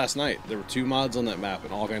 Although last night, there were 2 mods on that map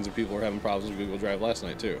and all kinds of people were having problems with Google Drive last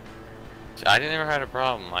night too. I never had a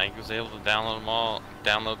problem. I was able to download them all,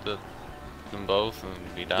 download them both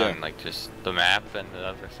and be done. Yeah. Like just the map and the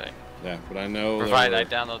other thing. Yeah, but I know... Provided I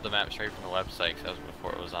download the map straight from the website because that was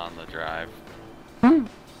before it was on the drive.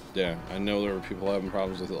 Yeah, I know there were people having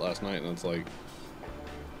problems with it last night and it's like...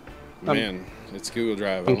 Man, it's Google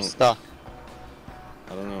Drive. I'm stuck.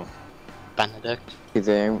 I don't know. Benedict.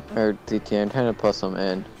 Or DT, I'm trying to pull some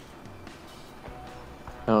in.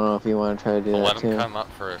 I don't know if you want to try to do We'll that let too. them come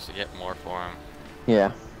up first to get more for them.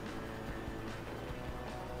 Yeah.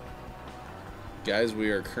 Guys, we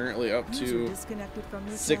are currently up to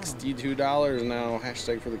 $62 now.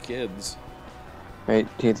 Hashtag for the kids. Right,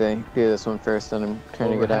 TJ, do this one first, then I'm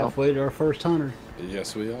trying to get out. Halfway to our first 100.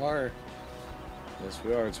 Yes, we are. Yes,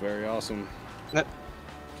 we are. It's very awesome. Yep.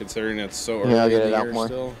 Considering it's so early Yeah, I'll get in it the out year more.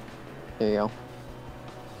 still. There you go.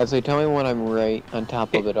 Actually, tell me when I'm right on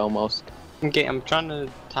top of it almost. Okay, I'm trying to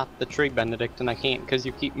top the tree, Benedict, and I can't because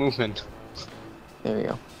you keep moving. There you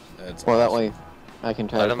go. That's Well, that awesome. way I can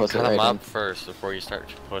try Let to them push it cut them right in. up first before you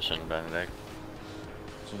start pushing, Benedict.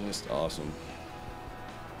 Just awesome.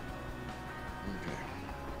 Okay.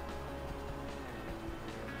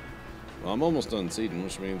 Well, I'm almost done seeding,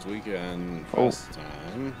 which means we can first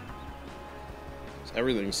time. So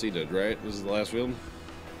everything's seeded, right? This is the last field?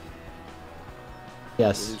 I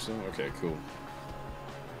Yes. believe so? Okay, cool.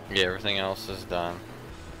 Yeah, everything else is done.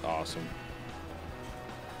 Awesome.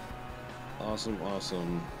 Awesome,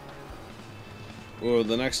 awesome. Well,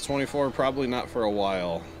 the next 24, probably not for a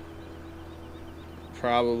while.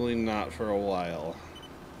 Probably not for a while.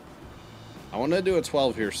 I want to do a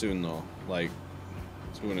 12 here soon, though. Like,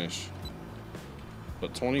 soonish.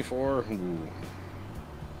 But 24, ooh.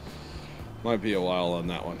 Might be a while on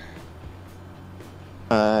that one.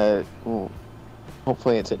 Ooh.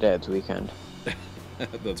 Hopefully it's a dad's weekend.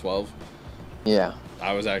 The 12? Yeah.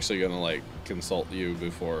 I was actually going to, like, consult you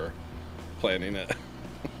before planning it.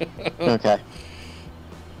 Okay.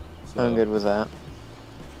 So, I'm good with that.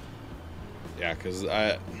 yeah, because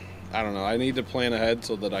I don't know. I need to plan ahead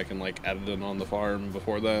so that I can, like, edit it on the farm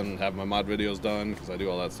before then, have my mod videos done, because I do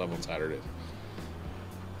all that stuff on Saturdays.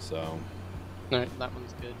 So, Alright, that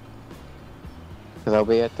one's good. Because I'll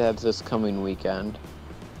be at dad's this coming weekend.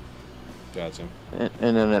 gotcha.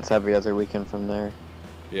 And then it's every other weekend from there.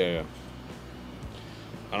 Yeah.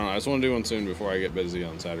 I don't know. I just want to do one soon before I get busy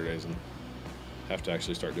on Saturdays and have to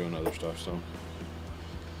actually start doing other stuff, so.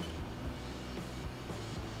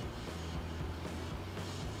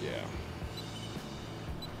 Yeah.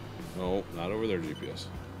 No, not over there, GPS.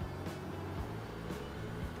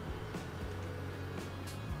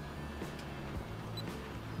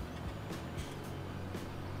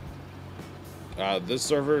 This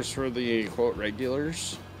server is for the quote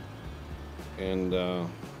regulars, and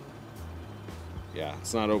yeah,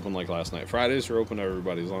 it's not open like last night. Fridays are open to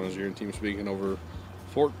everybody as long as you're in TeamSpeak and over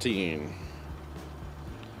 14,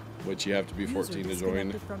 which you have to be 14 to join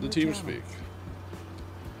the TeamSpeak.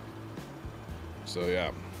 So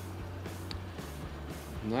yeah,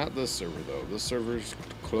 not this server though. This server's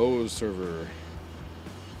closed server.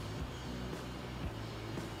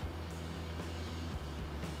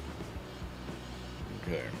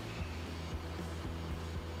 Okay.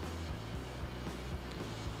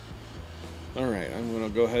 Alright, I'm going to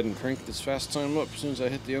go ahead and crank this fast time up as soon as I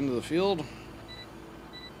hit the end of the field.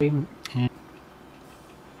 Do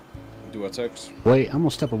what's X? Wait, I'm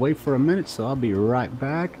gonna step away for a minute, so I'll be right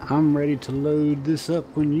back. I'm ready to load this up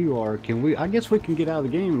when you are. Can we? I guess we can get out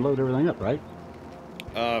of the game and load everything up, right?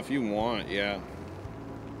 If you want, yeah.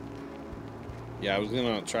 Yeah, I was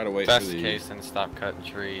gonna try to wait Best for the. case, then stop cutting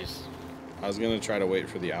trees. I was gonna try to wait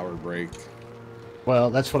for the hour break. Well,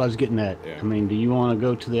 that's what I was getting at. Yeah. I mean, do you want to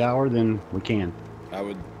go to the hour? Then we can. I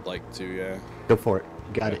would like to, yeah. Go for it.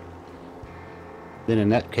 Got it. Then in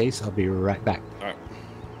that case, I'll be right back. All right.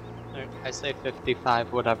 I say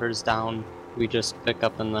 55, whatever's down, we just pick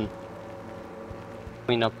up and then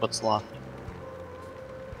clean up what's left.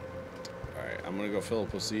 All right. I'm gonna go fill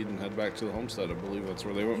up a seed and head back to the homestead. I believe that's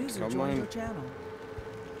where they went to combine.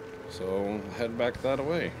 So head back that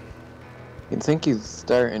way. You'd think you'd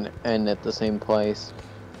start and end at the same place.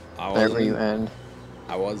 Wherever you end.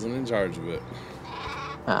 I wasn't in charge of it.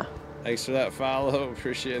 Ah. Thanks for that follow.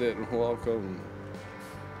 Appreciate it, and welcome.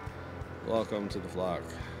 Welcome to the flock.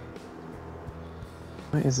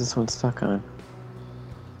 What is this one stuck on?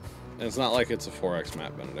 And it's not like it's a 4X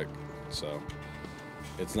map, Benedict, so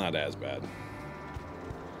it's not as bad.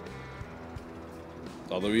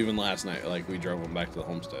 Although even last night, like, we drove them back to the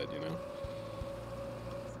homestead, you know?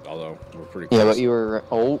 Although, we're pretty close. Yeah, but you were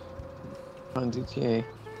on GTA.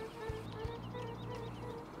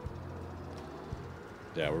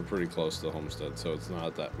 Yeah, we're pretty close to the homestead, so it's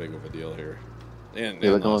not that big of a deal here. And,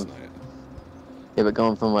 Yeah, and but last going- night. Yeah, but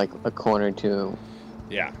going from like a corner to...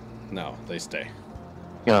 Yeah, no, they stay.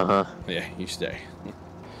 Uh-huh. Yeah, you stay.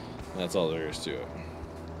 That's all there is to it.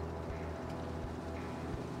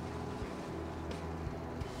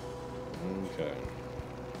 Okay.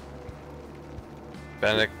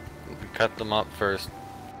 Benedict, cut them up first.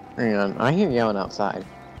 Hang on, I hear yelling outside.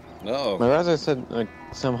 No. My brother said like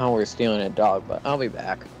somehow we're stealing a dog, but I'll be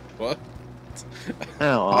back. What? I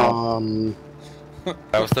don't know.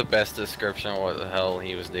 That was the best description of what the hell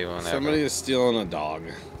he was doing. Somebody ever. is stealing a dog.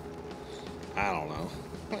 I don't know.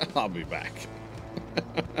 I'll be back.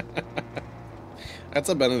 That's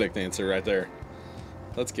a Benedict answer right there.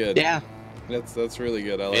 That's good. Yeah. That's really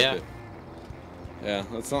good. I like Yeah. it. Yeah,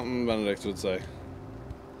 that's something Benedict would say.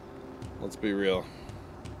 Let's be real.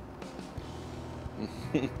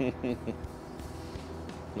 That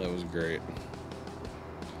was great.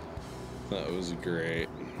 That was great.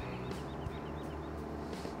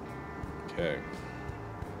 Okay.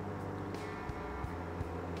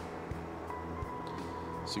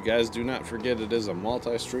 So you guys do not forget it is a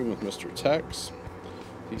multi-stream with Mr. Tex.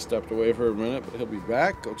 He stepped away for a minute, but he'll be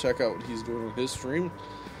back. Go check out what he's doing on his stream.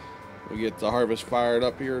 We'll get the harvest fired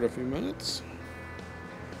up here in a few minutes.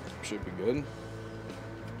 Should be good.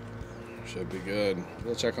 Should be good.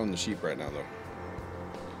 We'll check on the sheep right now, though.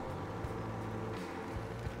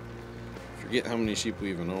 Forget how many sheep we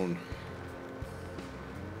even own.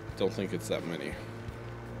 Don't think it's that many.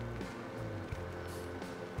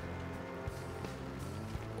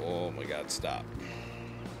 Oh my god, stop.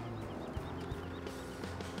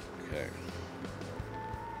 Okay.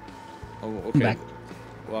 Oh, okay. Back.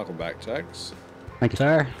 Welcome back, Tex. Thank you,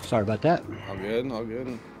 sir. Sorry about that. All good, all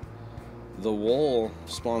good. The wool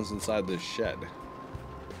spawns inside this shed.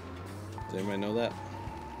 Does anybody know that?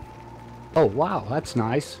 Oh, wow. That's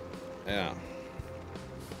nice. Yeah.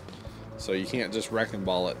 So you can't just wrecking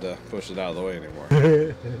ball it to push it out of the way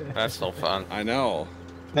anymore. That's no fun. I know.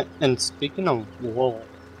 And speaking of wool,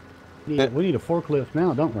 Yeah, we need a forklift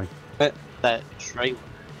now, don't we? that trailer,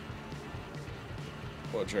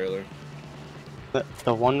 What trailer?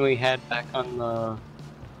 the one we had back on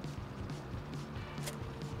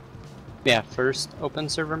the first open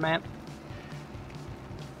server map.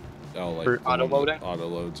 Oh, like For the one auto that loading? Auto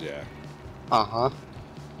loads, yeah. Uh-huh.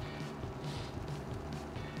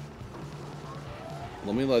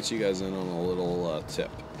 Let me let you guys in on a little tip.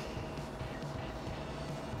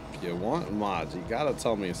 If you want mods, you gotta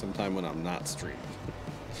tell me sometime when I'm not streaming.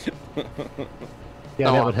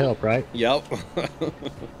 Yeah, that would help, right? Yep.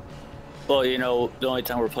 Well, you know, the only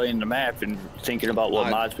time we're playing the map and thinking about what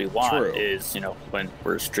mods we want true. is, you know, when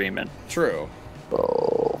we're streaming. True.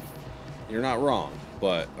 Oh. You're not wrong,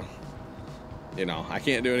 but you know, I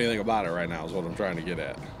can't do anything about it right now is what I'm trying to get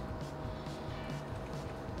at.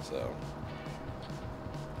 So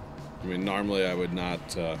I mean, normally I would not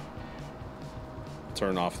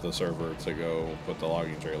turn off the server to go put the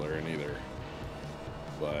logging trailer in either,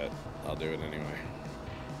 but I'll do it anyway.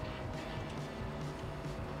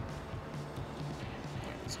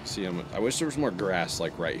 Let's see, I wish there was more grass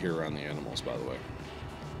like right here around the animals, by the way.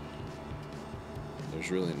 There's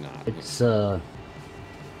really not. It's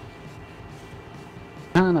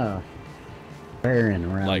kind of barren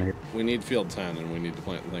around Like, here. we need field 10 and we need to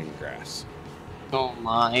plant the thing in grass. Oh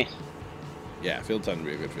my. Yeah, field 10 would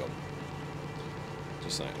be a good field.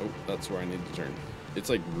 Just saying. Oh, that's where I need to turn. It's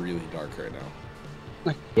like really dark right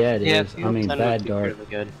now. Yeah, it Yeah, is. I field mean, 10 bad would be dark. really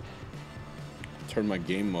good. Turn my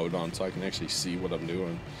game mode on so I can actually see what I'm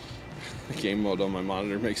doing. The game mode on my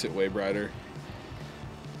monitor makes it way brighter.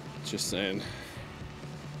 Just saying.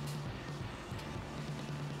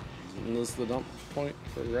 Isn't this the dump point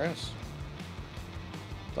for grass?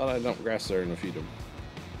 Thought I dumped grass there and feed them.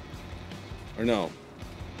 Or no.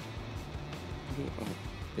 Oh,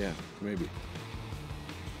 yeah, maybe.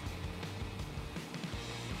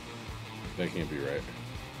 That can't be right.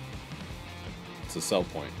 It's a sell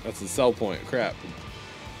point. That's the sell point. Crap.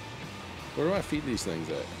 Where do I feed these things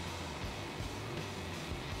at?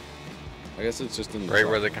 I guess it's just in the Right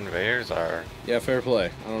front. where the conveyors are. Yeah, fair play.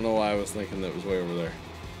 I don't know why I was thinking that it was way over there.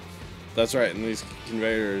 That's right, and these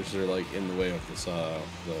conveyors are like in the way of this,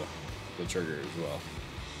 the trigger as well.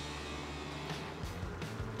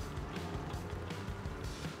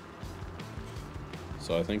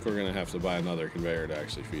 So I think we're gonna have to buy another conveyor to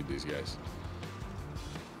actually feed these guys.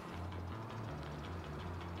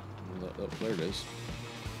 Oh, there it is.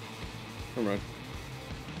 Never mind.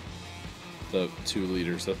 The 2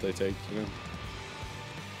 liters that they take, you know?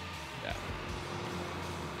 Yeah.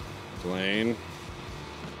 Dwayne.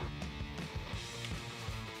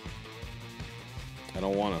 I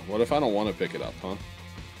don't wanna. What if I don't wanna pick it up, huh?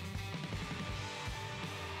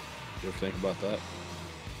 You ever think about that?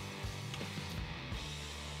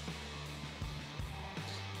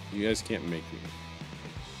 You guys can't make me.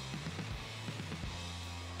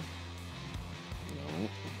 No.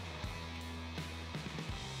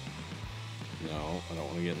 No, I don't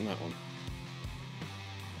want to get in that one.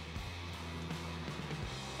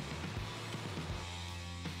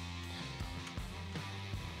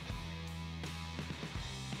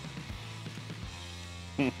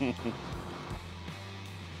 Okay.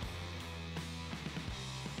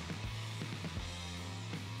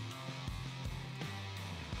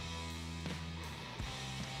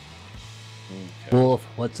 Wolf,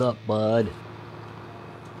 what's up, bud?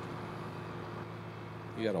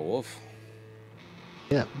 You got a wolf?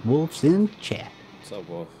 Yeah, Wolf's in chat. What's up,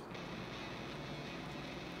 wolf?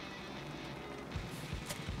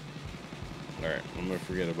 Alright, I'm gonna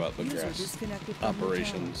forget about the User grass disconnected from your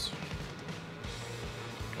operations.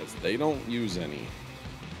 Because they don't use any.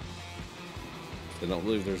 They don't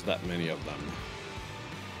believe there's that many of them.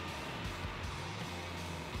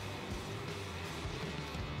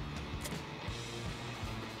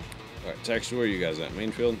 Alright, Tex, where are you guys at?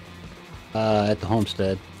 Mainfield? At the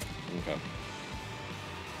homestead. Okay.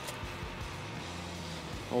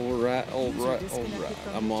 Alright, alright, alright.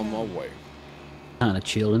 I'm on my way. Kind of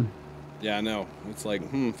chilling. Yeah, I know. It's like,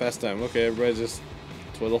 fast time. Okay, everybody just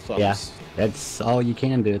twiddle thumbs. Yeah, that's all you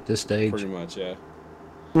can do at this stage. Pretty much, yeah.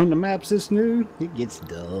 When the map's this new, it gets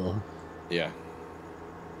dull. Yeah.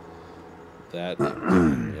 That,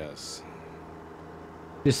 yes.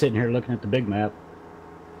 Just sitting here looking at the big map,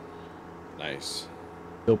 Nice.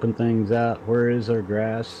 scoping things out. Where is there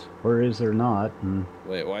grass? Where is there not? And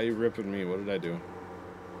Wait, why are you ripping me? What did I do?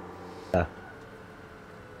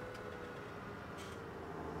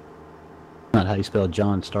 not how you spell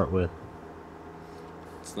John. Start with.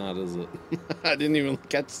 It's not, is it? I didn't even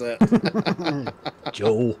catch that.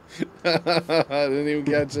 Joel. I didn't even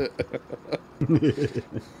catch it.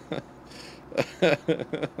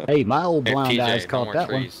 Hey, my old Hey, blind TJ, eyes no caught more that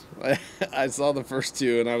trees. I saw the first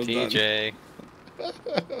 2 and I was done. TJ.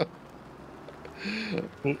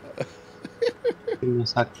 one.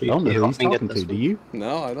 I don't know who he's talking to. Do you?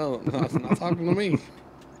 No, I don't. No, it's not talking to me.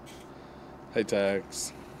 Hey,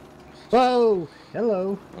 Tex. Whoa!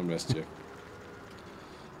 Hello. I missed you.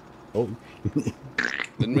 Oh.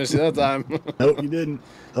 Didn't miss you that time. Nope, you didn't.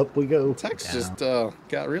 Up we go. Tex Down. just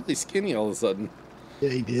got really skinny all of a sudden. Yeah,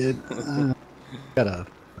 he did. Got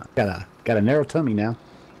a narrow tummy now.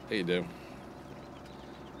 Hey, you do.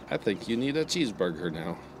 I think you need a cheeseburger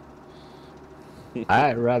now. All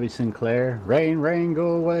right, Robbie Sinclair. Rain, rain,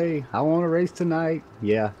 go away. I want to race tonight.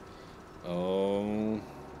 Yeah. Oh.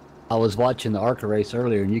 I was watching the ARCA race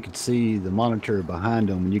earlier, and you could see the monitor behind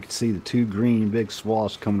them, and you could see the 2 green big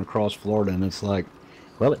swaths coming across Florida, and it's like,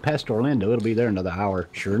 well, it passed Orlando. It'll be there another hour.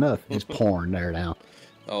 Sure enough, it's pouring there now.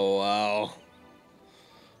 Oh, wow.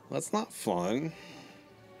 That's not fun.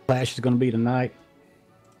 Flash is going to be tonight.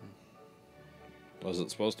 Was it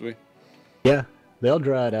supposed to be? Yeah, they'll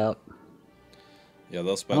dry it out. Yeah,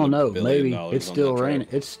 they'll I spend don't know. $1 billion Maybe on it's that still track. raining.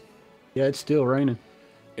 It's still raining.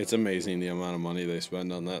 It's amazing the amount of money they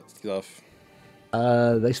spend on that stuff.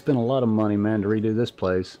 They spent a lot of money, man, to redo this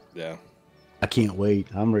place. Yeah. I can't wait.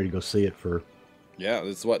 I'm ready to go see it for. Yeah,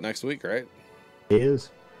 it's what, next week, right? It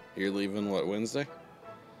is. You're leaving, what, Wednesday?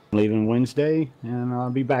 I'm leaving Wednesday, and I'll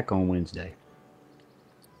be back on Wednesday.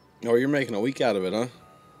 Oh, you're making a week out of it, huh?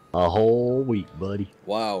 A whole week, buddy.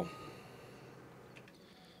 Wow.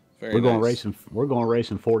 Very We're going nice. racing. We're going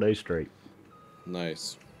racing 4 days straight.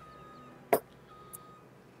 Nice. All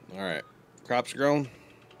right. Crops grown?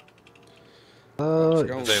 Crops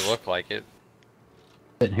grown. They look like it.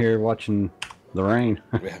 Sitting here watching the rain.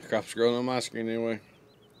 Yeah, crops grown on my screen anyway.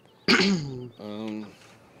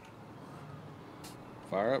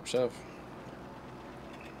 Fire up, chef.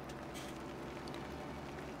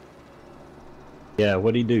 Yeah,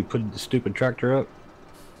 what'd he do? Put the stupid tractor up?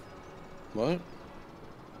 What?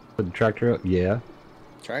 Put the tractor up? Yeah.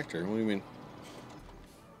 Tractor? What do you mean?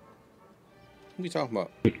 What are you talking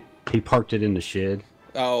about? He parked it in the shed.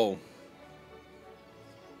 Oh.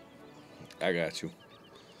 I got you.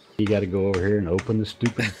 You got to go over here and open the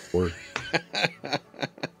stupid door. I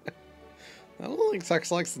don't think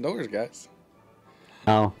Sex likes the doors, guys.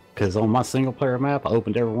 No, because on my single player map, I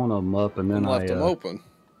opened every one of them up and then Left them open.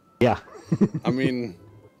 Yeah. I mean,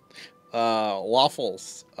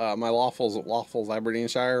 waffles. My waffles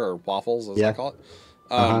Aberdeenshire, or waffles as I call it.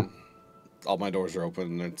 All my doors are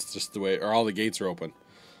open. And it's just the way, or all the gates are open.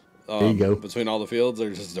 There you go. Between all the fields,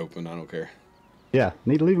 they're just open. I don't care. Yeah,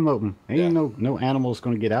 need to leave them open. Ain't Yeah. no animals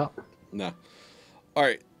going to get out. No. All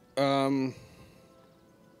right.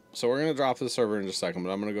 So we're gonna drop this server in just a second,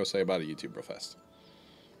 but I'm gonna go say about YouTube real fast.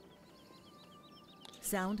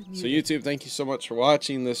 Sound So YouTube, thank you so much for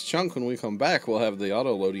watching this chunk. When we come back, we'll have the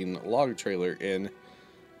auto loading log trailer in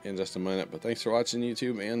just a minute. But thanks for watching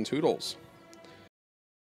YouTube, and toodles.